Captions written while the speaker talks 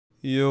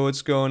Yo,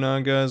 what's going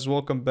on, guys?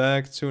 Welcome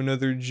back to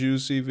another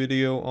juicy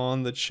video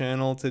on the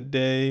channel.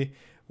 Today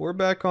we're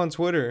back on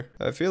Twitter.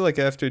 I feel like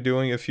after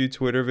doing a few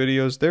Twitter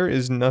videos, there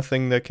is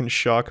nothing that can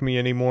shock me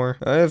anymore.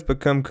 I have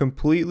become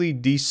completely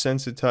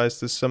desensitized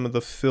to some of the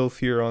filth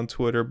here on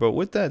Twitter, but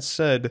with that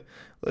said,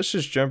 let's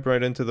just jump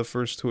right into the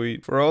first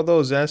tweet. For all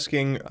those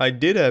asking, I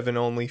did have an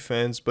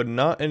OnlyFans, but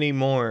not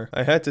anymore.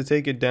 I had to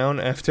take it down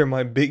after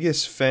my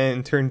biggest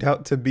fan turned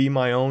out to be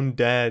my own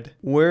dad.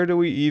 Where do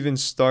we even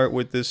start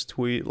with this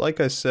tweet? Like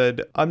I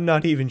said, I'm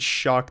not even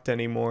shocked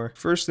anymore.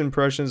 First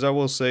impressions, I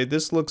will say,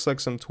 this looks like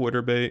some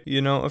Twitter bait.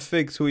 You know, a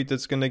fake tweet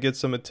that's gonna get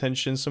some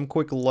attention, some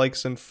quick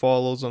likes and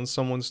follows on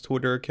someone's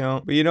Twitter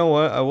account. But you know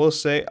what? I will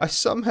say, I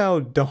somehow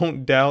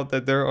don't doubt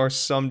that there are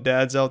some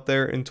dads out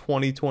there in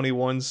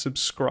 2021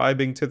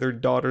 subscribing to their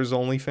daughter's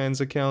OnlyFans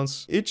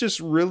accounts. It just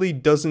really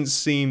doesn't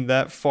seem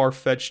that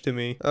far-fetched to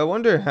me. I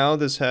wonder how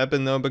this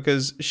happened though,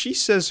 because she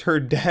says her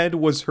dad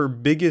was her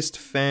biggest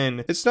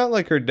fan. It's not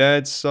like her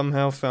dad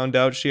somehow found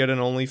out she had an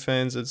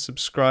OnlyFans and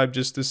subscribed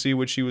just to see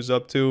what she was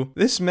up to.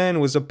 This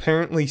man was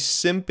apparently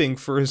simping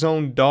for his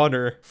own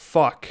daughter.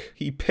 Fuck.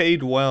 He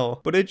paid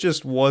well, but it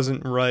just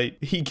wasn't right.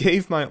 He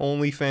gave my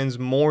OnlyFans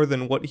more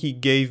than what he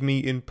gave me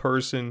in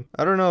person.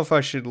 I don't know if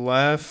I should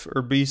laugh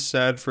or be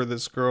sad for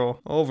this girl.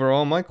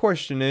 Overall, my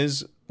question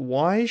is,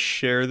 why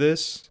share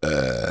this?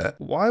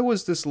 Why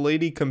was this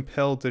lady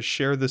compelled to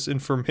share this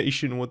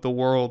information with the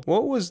world?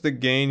 What was the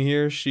gain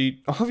here?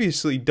 She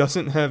obviously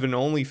doesn't have an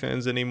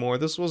OnlyFans anymore.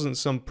 This wasn't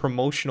some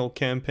promotional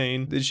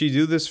campaign. Did she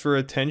do this for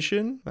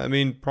attention? I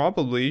mean,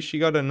 probably. She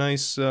got a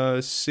nice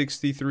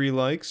 63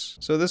 likes.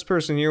 So this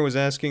person here was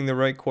asking the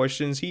right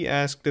questions. He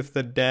asked if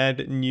the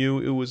dad knew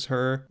it was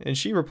her, and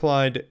she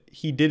replied,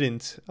 he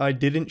didn't. I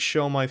didn't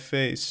show my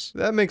face.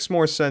 That makes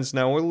more sense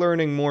now. We're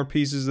learning more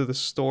pieces of the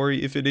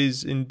story if it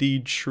is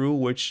indeed true,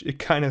 which it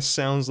kind of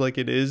sounds like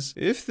it is.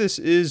 If this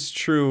is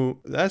true,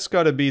 that's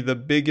got to be the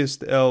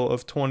biggest L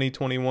of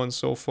 2021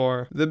 so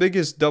far. The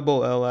biggest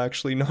double L,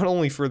 actually, not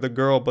only for the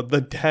girl, but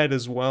the dad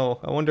as well.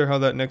 I wonder how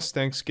that next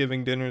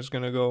Thanksgiving dinner is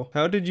gonna go.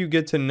 How did you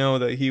get to know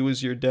that he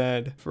was your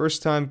dad?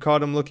 First time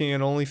caught him looking at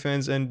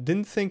OnlyFans and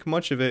didn't think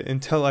much of it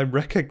until I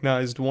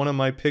recognized one of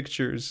my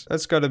pictures.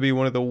 That's got to be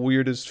one of the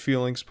weirdest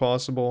feelings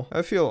possible.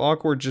 I feel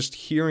awkward just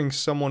hearing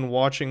someone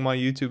watching my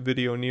YouTube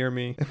video near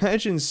me.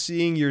 Imagine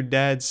seeing your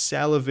dad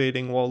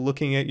salivating while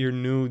looking at your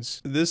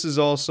nudes. This is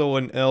also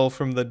an L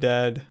from the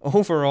dad.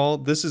 Overall,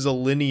 this is a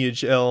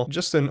lineage L.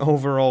 Just an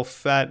overall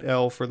fat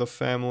L for the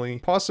family.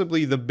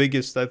 Possibly the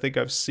biggest I think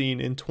I've seen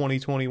in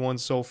 2021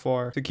 so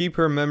far. To keep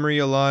her memory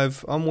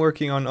alive, I'm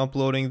working on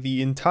uploading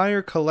the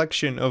entire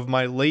collection of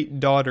my late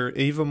daughter,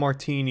 Ava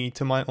Martini,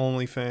 to my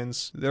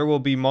OnlyFans. There will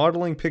be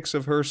modeling pics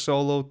of her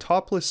solo,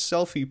 topless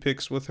selfie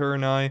pics with her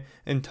and I,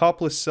 and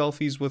topless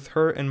selfies with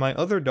her and my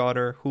other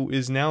daughter, who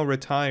is now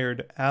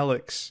retired,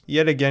 Alex.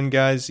 Yet again,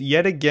 guys,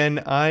 yet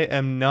again, I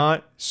am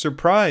not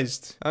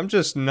surprised. I'm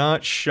just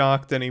not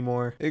shocked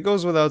anymore. It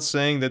goes without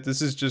saying that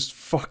this is just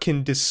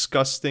fucking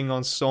disgusting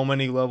on so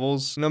many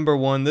levels. Number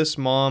one, this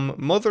mom,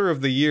 mother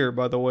of the year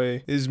by the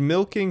way, is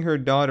milking her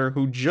daughter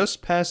who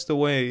just passed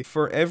away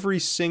for every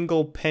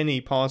single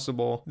penny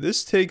possible.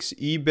 This takes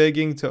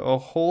e-begging to a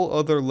whole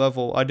other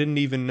level I didn't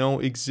even know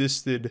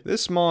existed.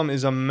 This mom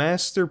is a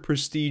master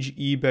prestige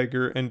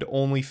e-beggar and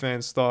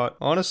OnlyFans thought.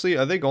 Honestly,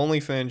 I think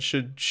OnlyFans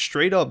should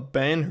straight up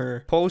ban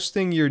her.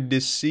 Posting your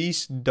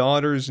deceased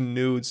daughter's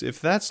nudes.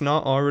 If that's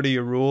not already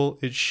a rule,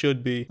 it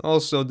should be.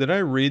 Also, did I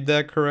read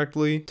that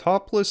correctly?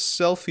 Topless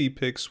selfie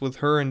pics with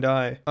her and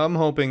I. I'm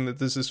hoping that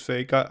this is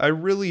fake. I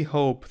really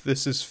hope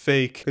this is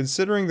fake.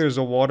 Considering there's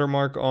a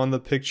watermark on the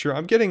picture,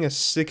 I'm getting a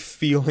sick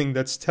feeling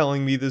that's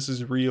telling me this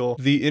is real.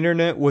 The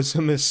internet was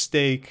a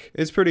mistake.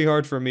 It's pretty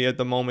hard for me at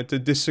the moment to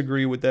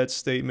disagree with that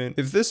statement.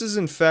 If this is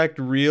in fact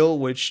real,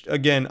 which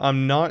again,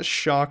 I'm not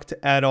shocked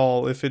at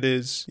all if it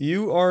is,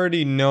 you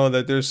already know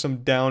that there's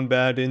some down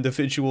bad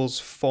individuals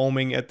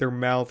foaming at their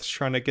mouths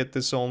trying to get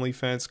this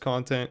OnlyFans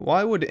content.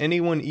 Why would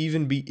anyone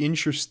even be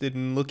interested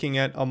in looking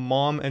at a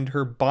mom and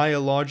her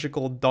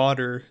biological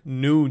daughter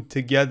nude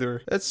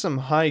together? That's some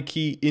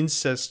high-key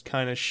incest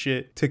kind of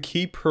shit. To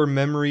keep her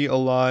memory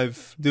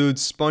alive. Dude,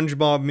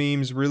 SpongeBob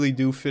memes really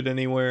do fit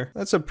anywhere.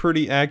 That's a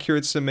pretty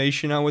accurate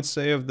summation, I would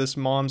say, of this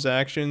mom's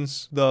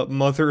actions. The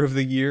mother of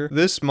the year.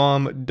 This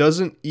mom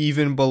doesn't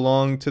even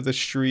belong to the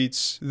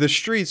streets. The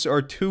streets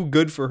are too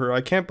good for her. I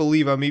can't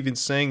believe I'm even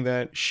saying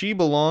that. She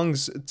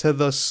belongs to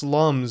the slums.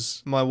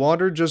 My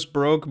water just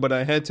broke, but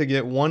I had to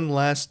get one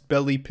last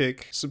belly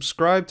pic.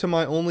 Subscribe to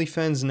my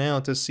OnlyFans now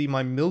to see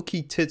my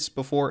milky tits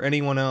before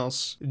anyone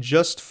else.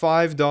 Just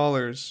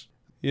 $5.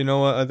 You know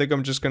what, I think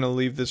I'm just gonna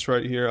leave this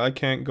right here. I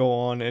can't go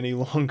on any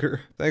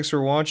longer. Thanks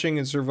for watching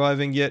and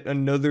surviving yet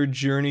another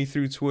journey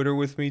through Twitter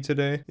with me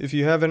today. If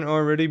you haven't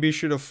already, be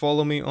sure to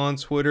follow me on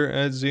Twitter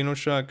at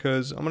Xenoshot,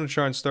 cause I'm gonna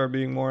try and start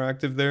being more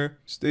active there.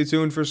 Stay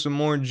tuned for some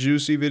more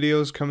juicy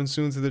videos coming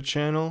soon to the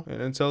channel,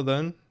 and until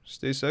then,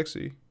 stay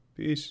sexy.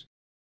 Peace.